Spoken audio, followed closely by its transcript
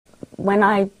when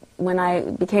I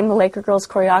became the Laker Girls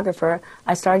choreographer,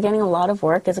 I started getting a lot of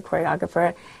work as a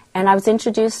choreographer, and I was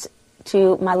introduced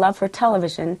to my love for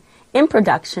television in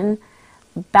production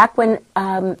back when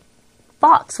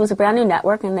Fox was a brand new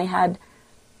network, and they had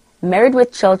Married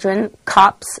with Children,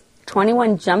 Cops,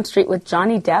 21 Jump Street with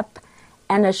Johnny Depp,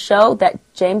 and a show that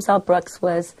James L. Brooks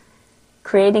was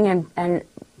creating and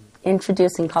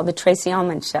introducing called The Tracy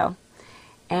Ullman Show.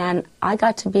 And I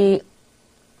got to be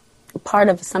part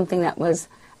of something that was,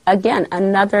 again,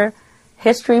 another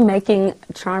history-making,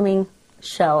 charming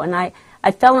show. And I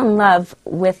fell in love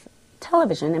with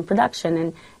television and production.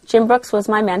 And Jim Brooks was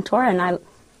my mentor, and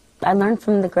I learned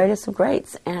from the greatest of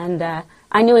greats. And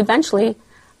I knew eventually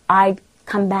I'd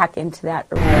come back into that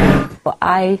arena.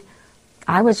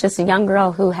 I was just a young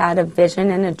girl who had a vision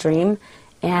and a dream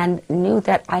and knew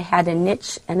that I had a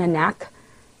niche and a knack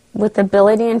with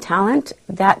ability and talent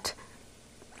that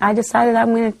I decided I'm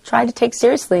going to try to take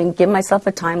seriously and give myself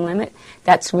a time limit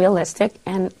that's realistic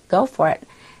and go for it.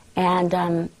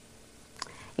 And,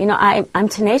 you know, I'm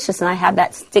tenacious, and I have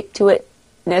that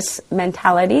stick-to-itness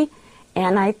mentality.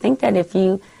 And I think that if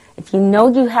you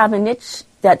know you have a niche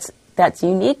that's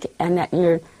unique and that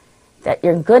you're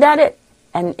good at it,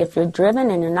 and if you're driven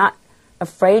and you're not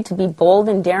afraid to be bold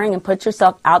and daring and put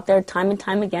yourself out there time and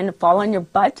time again to fall on your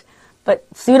butt, but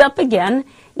suit up again,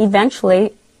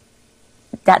 eventually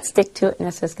that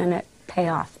stick-to-itness is going to pay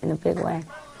off in a big way.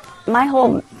 My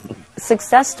whole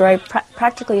success story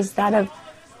practically is that of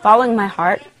following my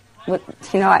heart.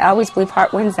 I always believe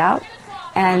heart wins out,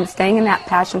 and staying in that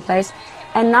passion place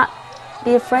and not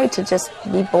be afraid to just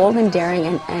be bold and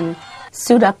daring and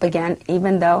suit up again,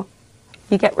 even though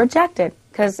you get rejected.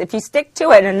 Because if you stick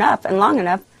to it enough and long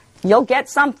enough, you'll get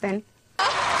something.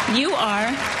 You are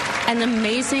an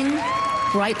amazing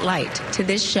bright light to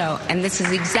this show, and this is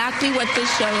exactly what this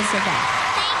show is about.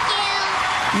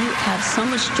 Thank you. You have so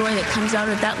much joy that comes out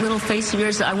of that little face of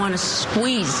yours that I want to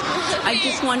squeeze. I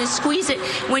just want to squeeze it.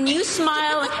 When you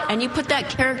smile and you put that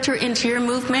character into your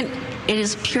movement, it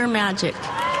is pure magic.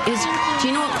 Do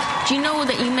you know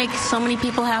that you make so many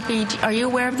people happy? Are you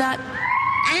aware of that?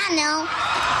 I don't know.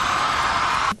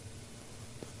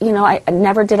 You know,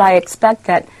 never did I expect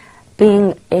that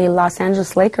being a Los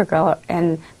Angeles Laker girl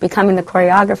and becoming the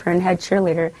choreographer and head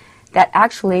cheerleader, that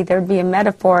actually there'd be a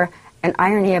metaphor and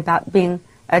irony about being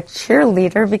a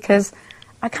cheerleader, because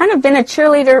I kind of been a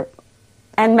cheerleader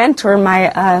and mentor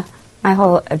my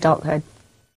whole adulthood.